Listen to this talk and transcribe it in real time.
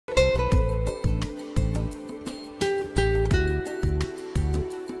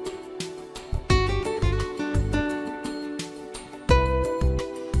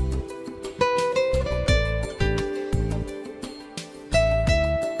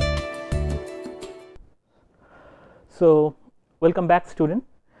So, welcome back student.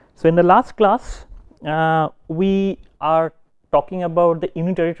 So, in the last class we are talking about the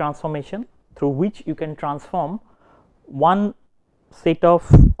unitary transformation through which you can transform one set of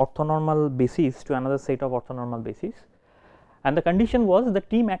orthonormal bases to another set of orthonormal bases, and the condition was the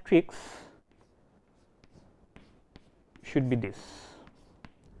T matrix should be this.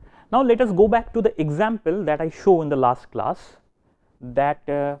 Now, let us go back to the example that I show in the last class,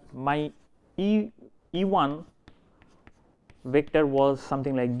 that my E1 vector was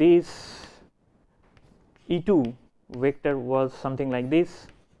something like this, E2 vector was something like this,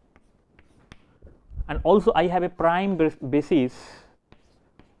 and also I have a prime basis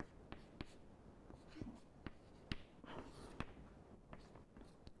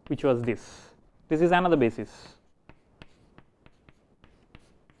which was this. This is another basis.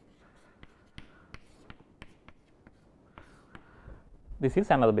 This is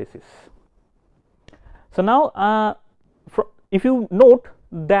another basis. So, now if you note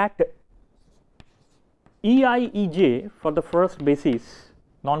that EI EJ for the first basis,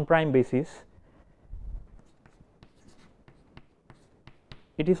 non-prime basis,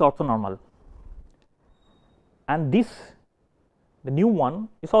 it is orthonormal, and this, the new one,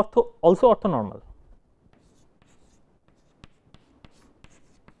 is also orthonormal.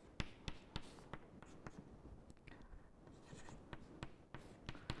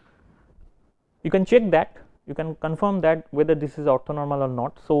 You can check that, you can confirm that whether this is orthonormal or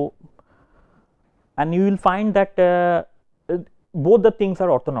not. So, and you will find that both the things are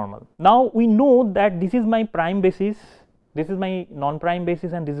orthonormal. Now, we know that this is my prime basis, this is my non-prime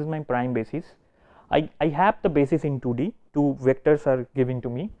basis, and this is my prime basis. I have the basis in 2D, two vectors are given to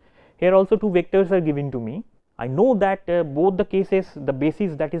me. Here also two vectors are given to me. I know that both the cases, the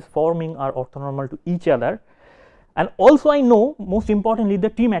basis that is forming are orthonormal to each other, and also I know, most importantly, the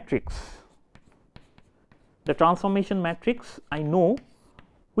T matrix, the transformation matrix I know,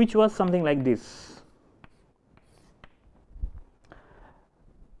 which was something like this.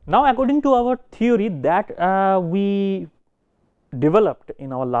 Now, according to our theory that we developed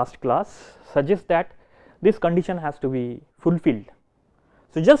in our last class, suggests that this condition has to be fulfilled.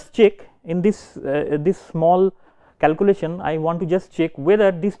 So, just check in this this small calculation, I want to just check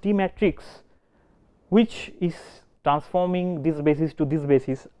whether this T matrix which is transforming this basis to this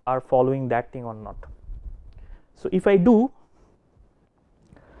basis are following that thing or not. So, if I do,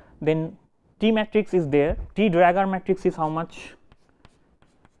 then T matrix is there. T Drager matrix is how much?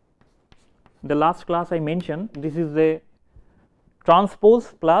 The last class I mentioned, this is a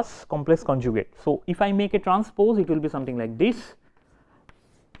transpose plus complex conjugate. So, if I make a transpose, it will be something like this.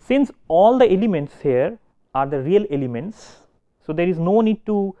 Since all the elements here are the real elements, so there is no need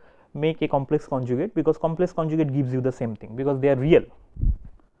to make a complex conjugate, because complex conjugate gives you the same thing, because they are real.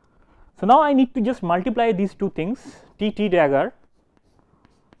 So, now I need to just multiply these two things, T Drager,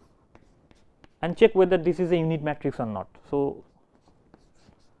 and check whether this is a unit matrix or not. So,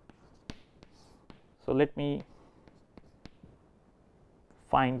 let me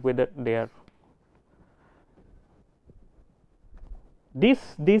find whether they are.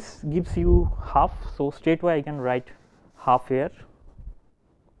 This gives you half, so straightway I can write half here.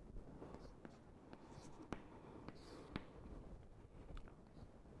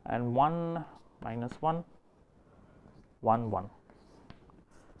 And 1 minus 1, 1 1.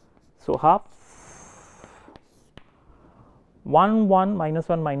 So, half 1 1 minus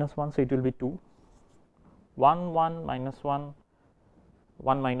 1 minus 1, so it will be 2. 1 1 minus 1,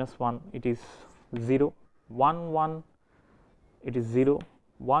 1 minus 1, it is 0. 1 1, it is 0.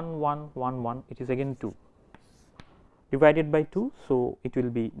 1 1 1 1, it is again 2 divided by 2. So, it will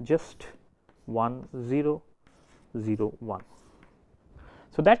be just 1 0 0 1.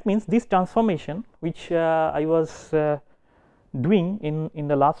 So, that means this transformation which I was doing in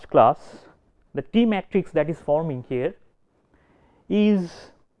the last class, the T matrix that is forming here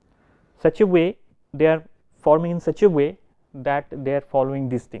is such a way, they are forming in such a way that they are following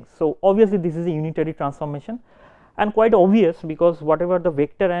these things. So, obviously, this is a unitary transformation, and quite obvious, because whatever the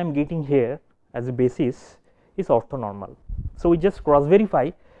vector I am getting here as a basis is orthonormal. So, we just cross verify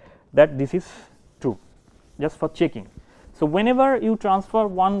that this is true, just for checking. So, whenever you transfer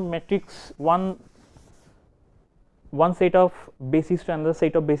one matrix, one set of basis to another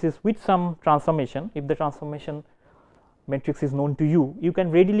set of basis with some transformation, if the transformation matrix is known to you, you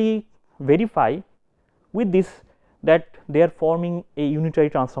can readily verify with this that they are forming a unitary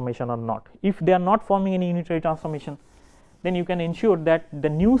transformation or not. If they are not forming any unitary transformation, then you can ensure that the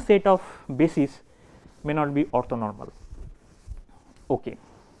new set of basis may not be orthonormal. Okay.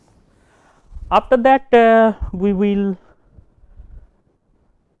 After that we will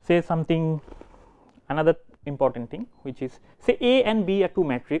say something, another important thing, which is, say A and B are two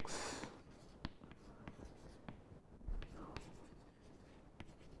matrices.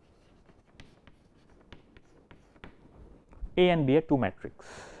 A and B are two matrices.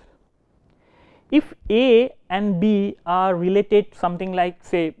 If A and B are related something like,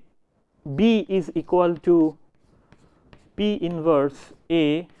 say B is equal to P inverse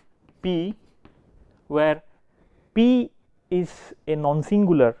A P, where P is a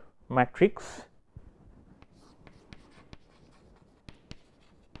non-singular matrix,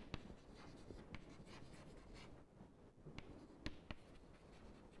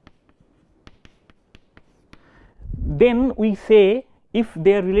 then we say, if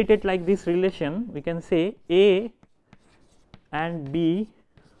they are related like this relation, we can say A and B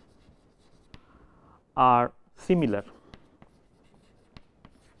are similar.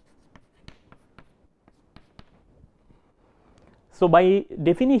 So, by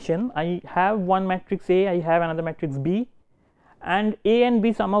definition, I have one matrix A, I have another matrix B, and A and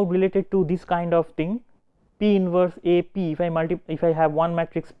B somehow related to this kind of thing, P inverse A P. If I have one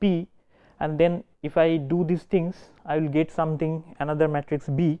matrix P, and then if I do these things, I will get something, another matrix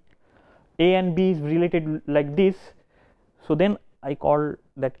B. A and B is related like this. So then I call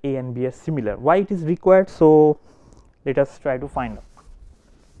that A and B as similar. Why it is required? So let us try to find out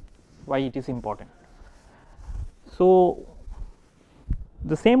why it is important. So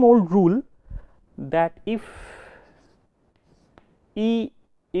the same old rule, that if E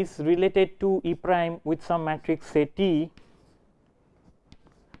is related to E prime with some matrix, say T,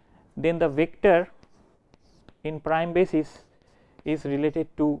 then the vector in prime basis is related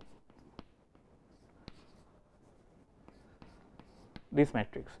to this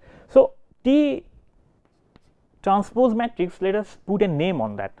matrix. So T transpose matrix, let us put a name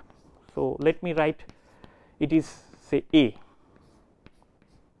on that. So let me write, it is say A,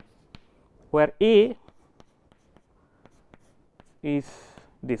 where A is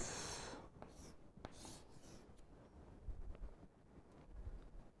this.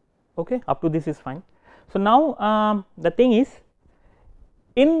 Okay, up to this is fine. So now the thing is,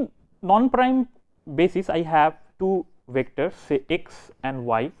 in non-prime basis I have two vectors, say x and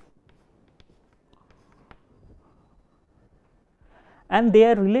y, and they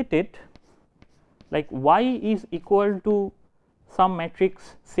are related, like y is equal to some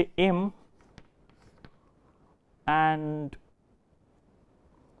matrix, say M, and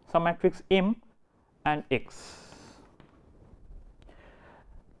some matrix M and x.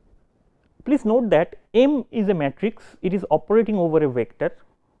 Please note that M is a matrix, it is operating over a vector.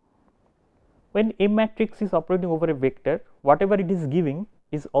 When M matrix is operating over a vector, whatever it is giving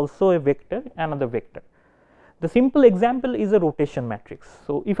is also a vector, another vector. The simple example is a rotation matrix.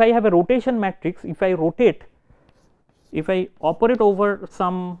 So if I have a rotation matrix, if I rotate, if I operate over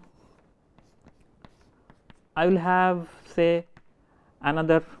some, I will have say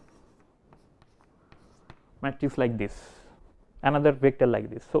another matrix like this, another vector like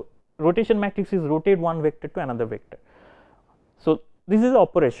this. So rotation matrix is rotate one vector to another vector. So this is the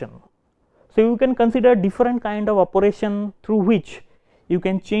operation. So you can consider different kind of operation through which you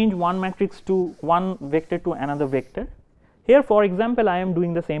can change one matrix to one vector to another vector. Here for example, I am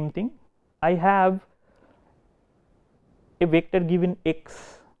doing the same thing. I have a vector given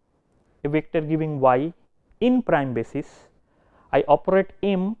x, a vector giving y in prime basis. I operate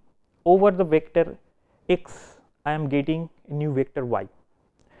M over the vector x, I am getting a new vector y.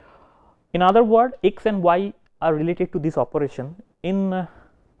 In other words, x and y are related to this operation in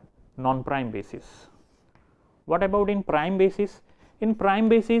non-prime basis. What about in prime basis? In prime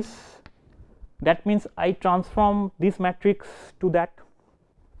basis, that means I transform this matrix to that.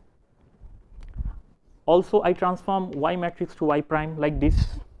 Also I transform y matrix to y prime like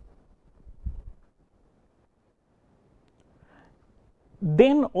this.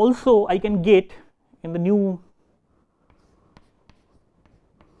 Then also I can get in the new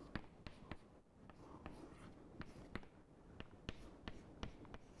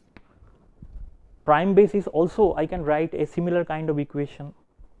prime basis, also I can write a similar kind of equation.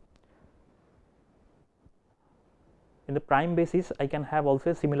 In the prime basis I can have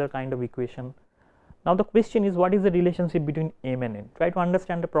also a similar kind of equation. Now the question is, what is the relationship between M and N? Try to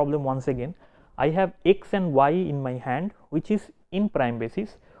understand the problem once again. I have x and y in my hand, which is in prime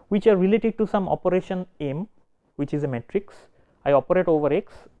basis, which are related to some operation M, which is a matrix. I operate over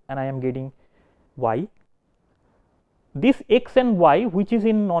x and I am getting y. This x and y, which is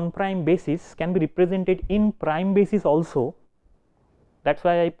in non-prime basis, can be represented in prime basis also. That is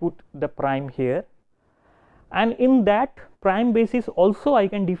why I put the prime here, and in that prime basis also I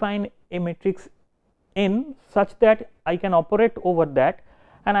can define a matrix N such that I can operate over that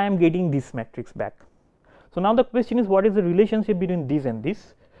and I am getting this matrix back. So now the question is, what is the relationship between this and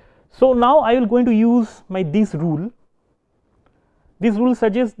this? So now I will going to use my this rule. This rule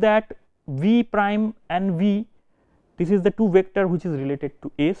suggests that v prime and v, this is the two vector which is related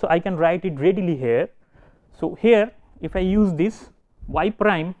to A. So I can write it readily here. So here if I use this y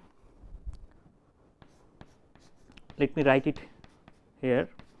prime, let me write it here.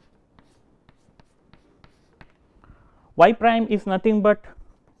 Y prime is nothing but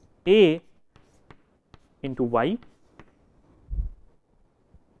A into y.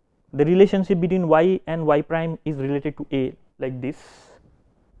 The relationship between y and y prime is related to A like this.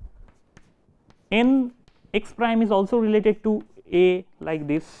 N x prime is also related to A like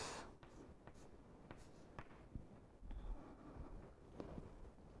this.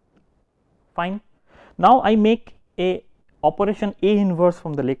 Fine. Now I make a operation A inverse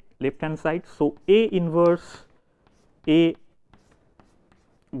from the left hand side. So A inverse A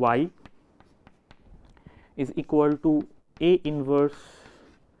y is equal to A inverse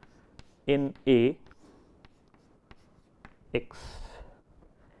in A x.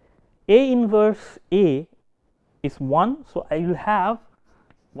 A inverse A is 1. So I will have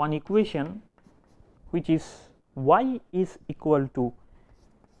one equation which is y is equal to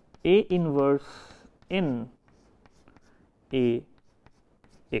A inverse in A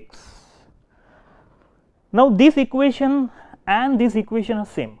x. Now this equation and this equation are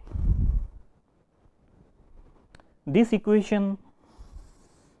same. This equation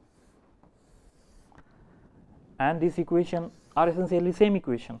and this equation are essentially same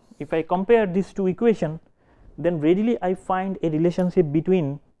equation. If I compare these two equations, then readily I find a relationship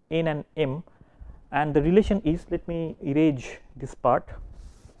between n and m, and the relation is, let me erase this part.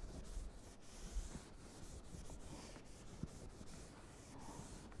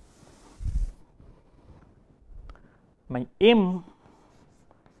 My m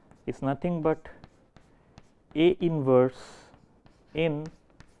is nothing but A inverse in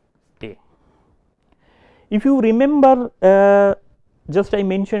A. If you remember, just I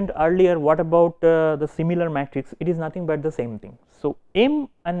mentioned earlier what about the similar matrix, it is nothing but the same thing. So m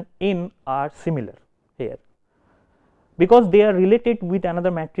and n are similar here because they are related with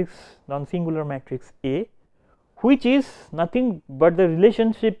another matrix, non-singular matrix A, which is nothing but the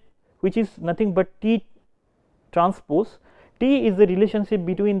relationship, which is nothing but T transpose. T is the relationship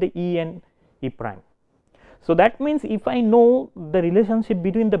between the E and E prime. So that means if I know the relationship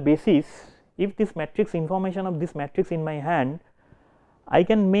between the bases, if this matrix information of this matrix in my hand, I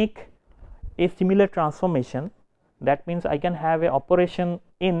can make a similar transformation. That means I can have a operation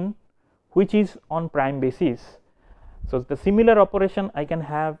in which is on prime basis. So the similar operation I can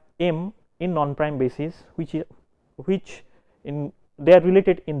have m in non-prime basis, which in they are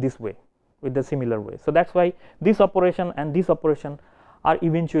related in this way, with the similar way. So that's why this operation and this operation are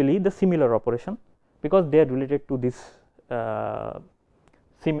eventually the similar operation, because they are related to this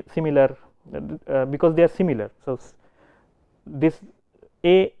similar because they are similar. So this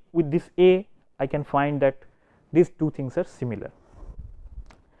A with this A, I can find that these two things are similar.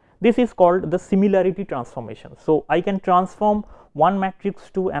 This is called the similarity transformation. So I can transform one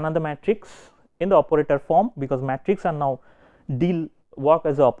matrix to another matrix in the operator form, because matrix are now work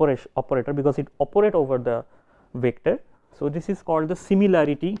as a operator because it operate over the vector. So this is called the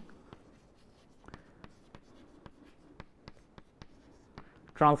similarity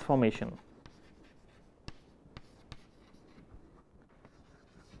transformation.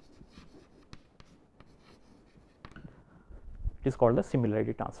 It is called the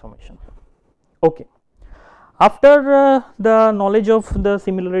similarity transformation. Okay. After the knowledge of the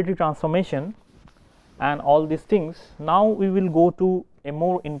similarity transformation and all these things, now we will go to a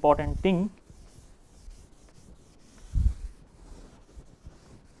more important thing,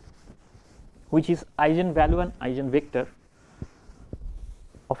 which is eigenvalue and eigenvector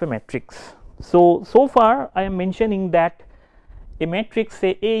of a matrix. So far I am mentioning that a matrix,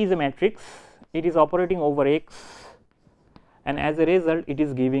 say A is a matrix, it is operating over X, and as a result it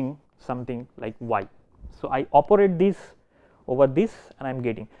is giving something like Y. So I operate this over this and I am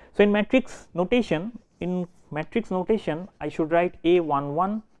getting. So in matrix notation, I should write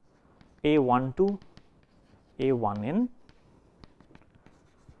A11, A12, A1n,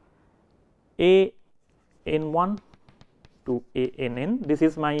 AN1 to ANN. This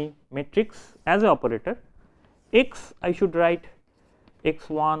is my matrix as a operator. X I should write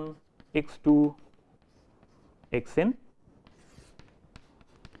x1, x2, xn.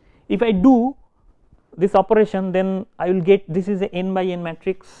 If I do this operation, then I will get, this is a n by n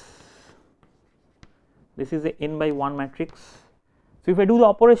matrix, this is a n by 1 matrix. So if I do the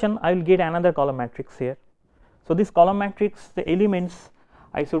operation, I will get another column matrix here. So this column matrix, the elements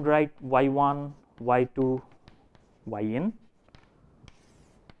I should write y1, y2 yn,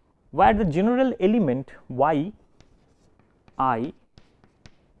 where the general element y I,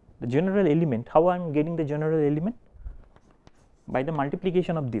 the general element, how I am getting the general element? By the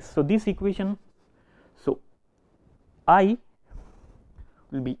multiplication of this. So, this equation, so I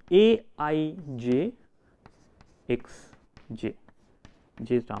will be aij x j,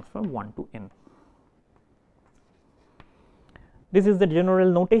 j is transformed 1 to n. This is the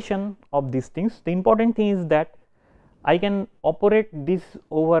general notation of these things. The important thing is that I can operate this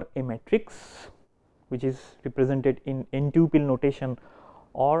over a matrix which is represented in n-tuple notation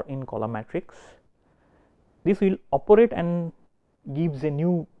or in column matrix. This will operate and gives a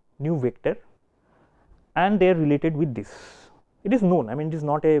new vector, and they are related with this. It is known, I mean it is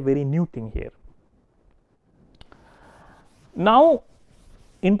not a very new thing here. Now,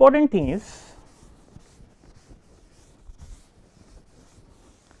 important thing is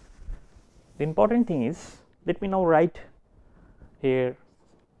let me now write here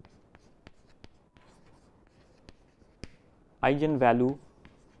eigenvalue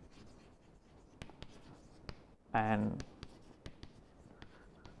and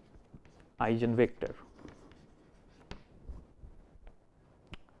eigenvector.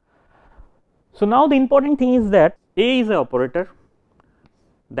 So, now the important thing is that A is an operator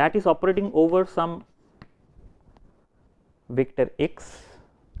that is operating over some vector x.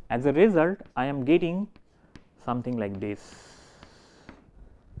 As a result, I am getting something like this.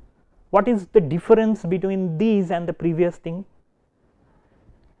 What is the difference between these and the previous thing?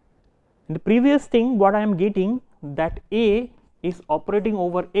 In the previous thing, what I am getting, that A is operating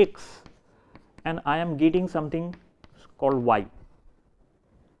over x and I am getting something called y.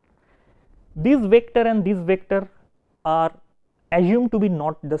 This vector and this vector are assumed to be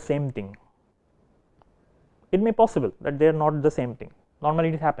not the same thing. It may be possible that they are not the same thing, normally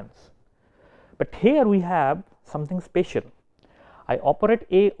it happens, but here we have something special. I operate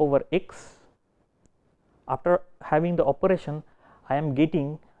A over x, after having the operation I am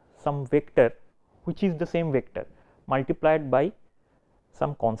getting some vector which is the same vector multiplied by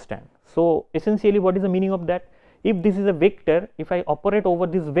some constant. So, essentially what is the meaning of that? If this is a vector, if I operate over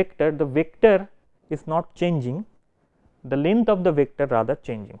this vector, the vector is not changing, the length of the vector rather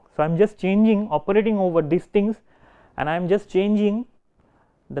changing. So, I am just changing, operating over these things, and I am just changing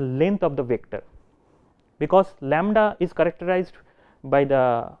the length of the vector, because lambda is characterized by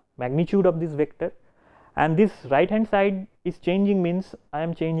the magnitude of this vector, and this right hand side is changing, means I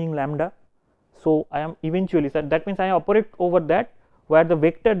am changing lambda. So, I am eventually, so that means I operate over that where the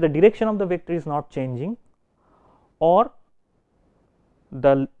vector, the direction of the vector is not changing, or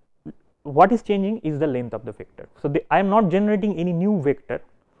the what is changing is the length of the vector. So, I am not generating any new vector,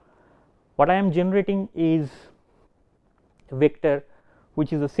 what I am generating is a vector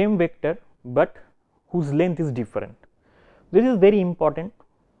which is the same vector, but whose length is different. This is very important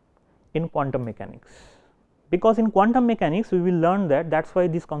in quantum mechanics, because in quantum mechanics we will learn that is why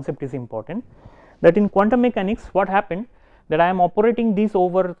this concept is important, that in quantum mechanics what happened, that I am operating this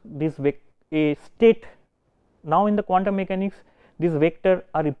over this a state. Now, in the quantum mechanics this vector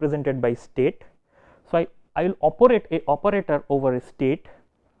are represented by state. So, I will operate a operator over a state,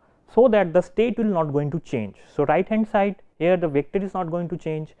 so that the state will not going to change. So, right hand side here the vector is not going to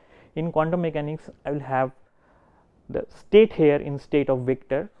change. In quantum mechanics I will have the state here in state of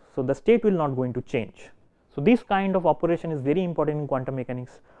vector. So, the state will not going to change. So, this kind of operation is very important in quantum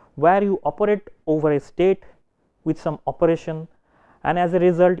mechanics, where you operate over a state with some operation, and as a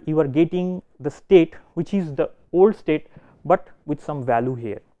result you are getting the state which is the old state, but with some value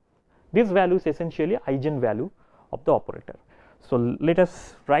here. This value is essentially eigenvalue of the operator. So, let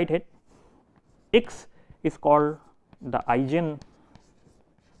us write it. X is called the eigen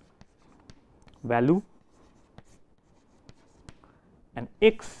value and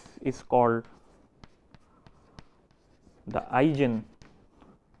x is called the eigen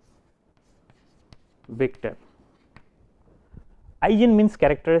vector. Eigen means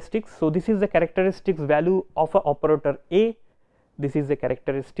characteristics. So, this is the characteristics value of a operator A, this is the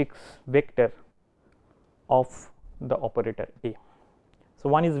characteristics vector of the operator A. So,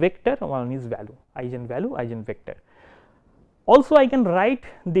 one is vector, one is value, eigenvalue, eigenvector. Also, I can write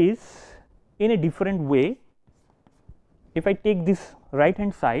this in a different way. If I take this right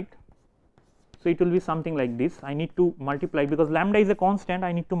hand side, so it will be something like this. I need to multiply, because lambda is a constant,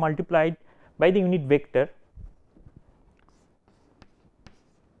 I need to multiply it by the unit vector.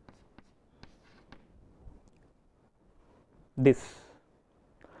 This.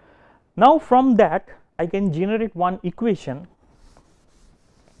 Now, from that I can generate one equation .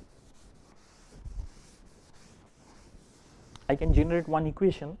 I can generate one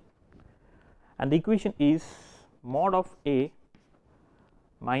equation, and the equation is mod of A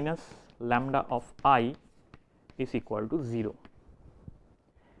minus lambda of I is equal to 0.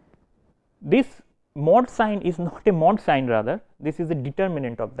 This mod sign is not a mod sign, rather this is the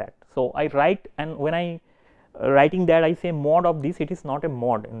determinant of that. So, I write, and when I writing that I say mod of this, it is not a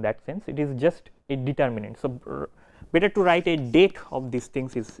mod in that sense, it is just a determinant. So, better to write a date of these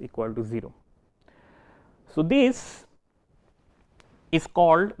things is equal to 0. So, this is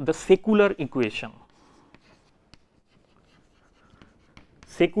called the secular equation.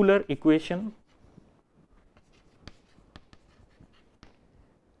 Secular equation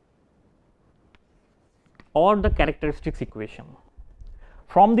or the characteristics equation.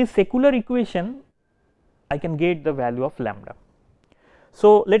 From this secular equation I can get the value of lambda.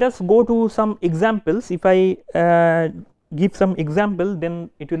 So, let us go to some examples. If I give some example, then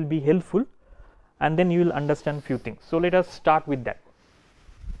it will be helpful and then you will understand few things. So, let us start with that.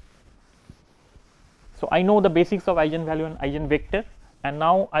 So, I know the basics of eigenvalue and eigenvector, and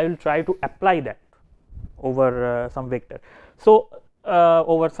now I will try to apply that over some vector. So,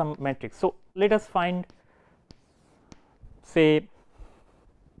 over some matrix. So, let us find say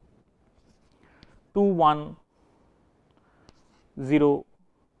 2 1 0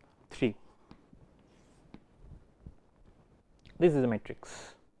 3. This is a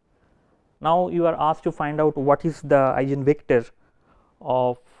matrix. Now, you are asked to find out what is the eigenvector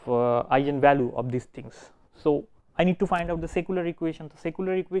of eigenvalue of these things. So, I need to find out the secular equation. The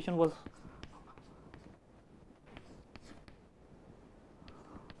secular equation was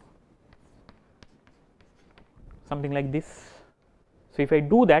something like this. So, if I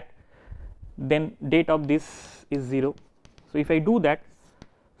do that, then date of this is 0. So, if I do that,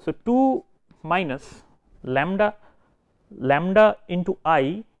 so 2 minus lambda into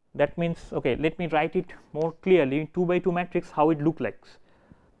I, that means, okay, let me write it more clearly, 2 by 2 matrix, how it look like.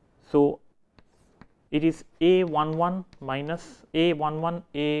 So, it is A11 minus A11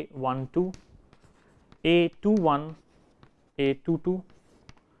 A12 A21 A22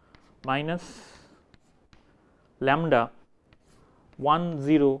 minus lambda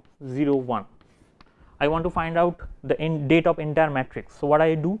 1001. I want to find out the date of entire matrix. So, what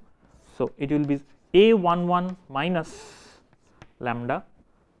I do? So, it will be A11 minus lambda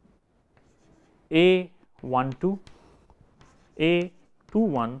A12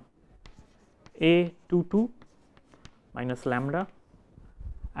 A21 A22 minus lambda,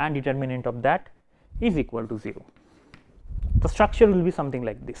 and determinant of that is equal to 0. The structure will be something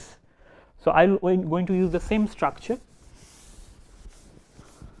like this. So, I am going to use the same structure.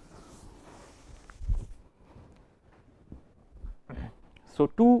 So,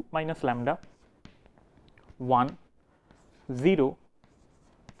 2 minus lambda 1 0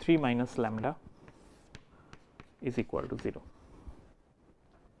 3 minus lambda is equal to 0.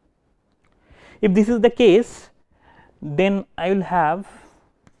 If this is the case, then I will have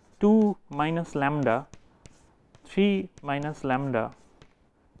 2 minus lambda 3 minus lambda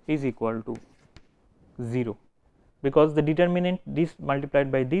is equal to 0, because the determinant this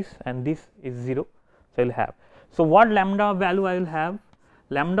multiplied by this and this is 0. So, I will have. So, what lambda value I will have?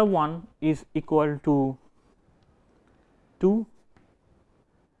 Lambda 1 is equal to 2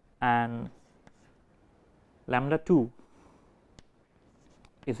 and lambda 2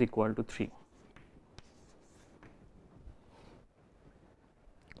 is equal to 3.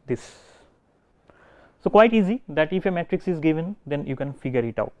 This. So, quite easy that if a matrix is given, then you can figure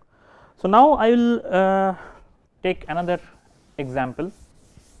it out. So, now I will take another example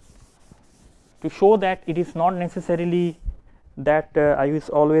to show that it is not necessarily that I will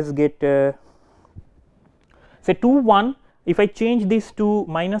always get say 2 1. If I change this to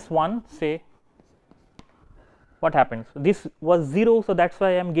minus 1, say, what happens? This was 0, so that is why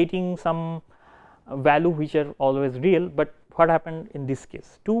I am getting some value which are always real, but what happened in this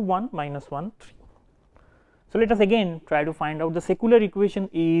case? 2 1 minus 1 3. So, let us again try to find out the secular equation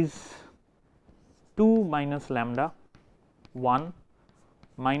is 2 minus lambda 1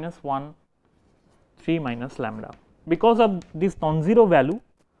 minus 1 3 minus lambda. Because of this non-zero value,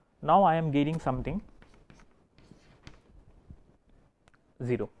 now I am getting something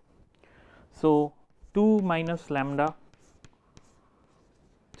 0. So, 2 minus lambda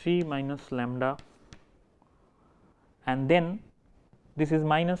 3 minus lambda, and then this is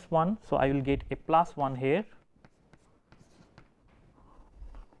minus 1. So, I will get a plus 1 here.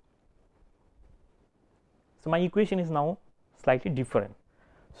 So, my equation is now slightly different.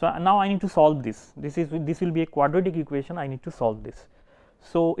 So, now I need to solve this. This will be a quadratic equation. I need to solve this.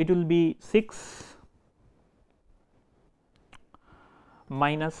 So, it will be 6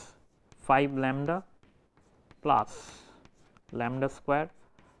 minus 5 lambda plus lambda square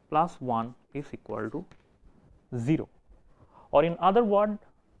plus 1 is equal to 0, or in other word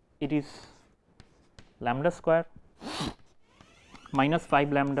it is lambda square minus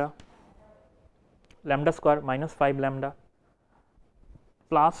 5 lambda, lambda square minus 5 lambda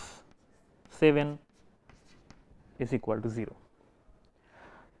plus 7 is equal to 0.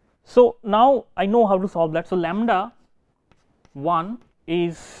 So, now I know how to solve that. So, lambda 1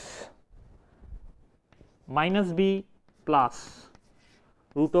 is minus b plus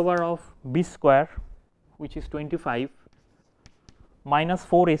root over of b square, which is 25, minus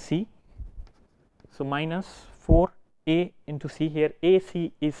 4 ac. So, minus 4 a into c. Here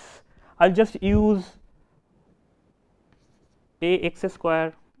ac is, I will just use a x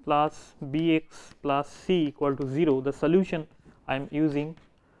square plus bx plus c equal to 0. The solution I am using,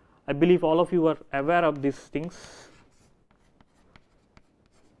 I believe all of you are aware of these things.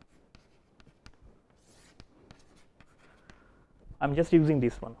 I am just using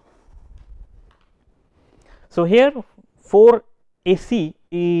this one. So, here 4 AC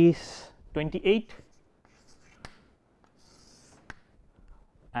is 28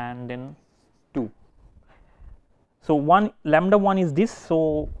 and then 2. So, 1 lambda 1 is this.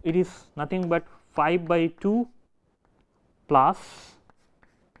 So, it is nothing but 5 by 2 plus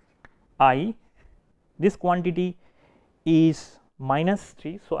I. This quantity is minus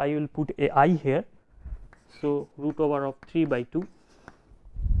 3. So, I will put a I here. So, root over of 3 by 2,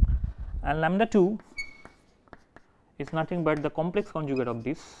 and lambda 2 is nothing but the complex conjugate of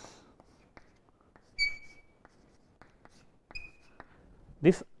this.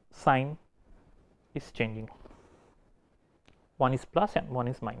 This sign is changing, one is plus and one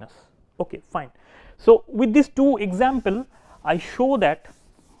is minus. Okay, fine. So, with these two example I show that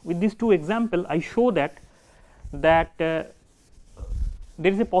there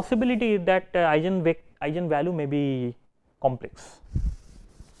is a possibility that eigenvalue may be complex.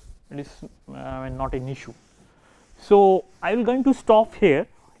 It is not an issue. So, I will going to stop here.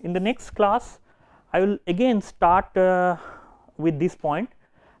 In the next class I will again start with this point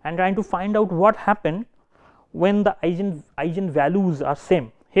and trying to find out what happened when the eigenvalues are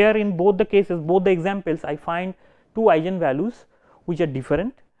same. Here in both the cases, both the examples, I find two eigenvalues which are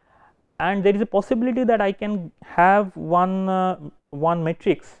different, and there is a possibility that I can have one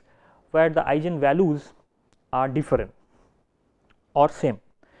matrix where the eigenvalues are different or same.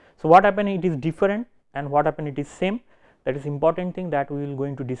 So, what happen, it is different and what happen, it is same. That is important thing that we will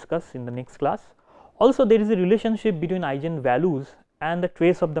going to discuss in the next class. Also, there is a relationship between eigenvalues and the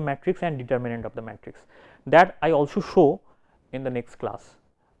trace of the matrix and determinant of the matrix, that I also show in the next class.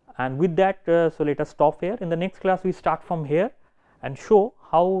 And with that, so let us stop here. In the next class we start from here and show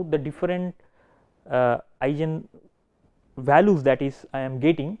how the different eigen values, that is I am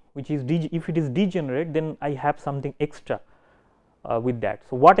getting, which is if it is degenerate, then I have something extra with that.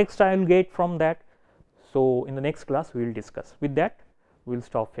 So, what extra I will get from that? So, in the next class we will discuss. With that we will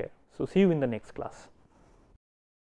stop here. So, see you in the next class.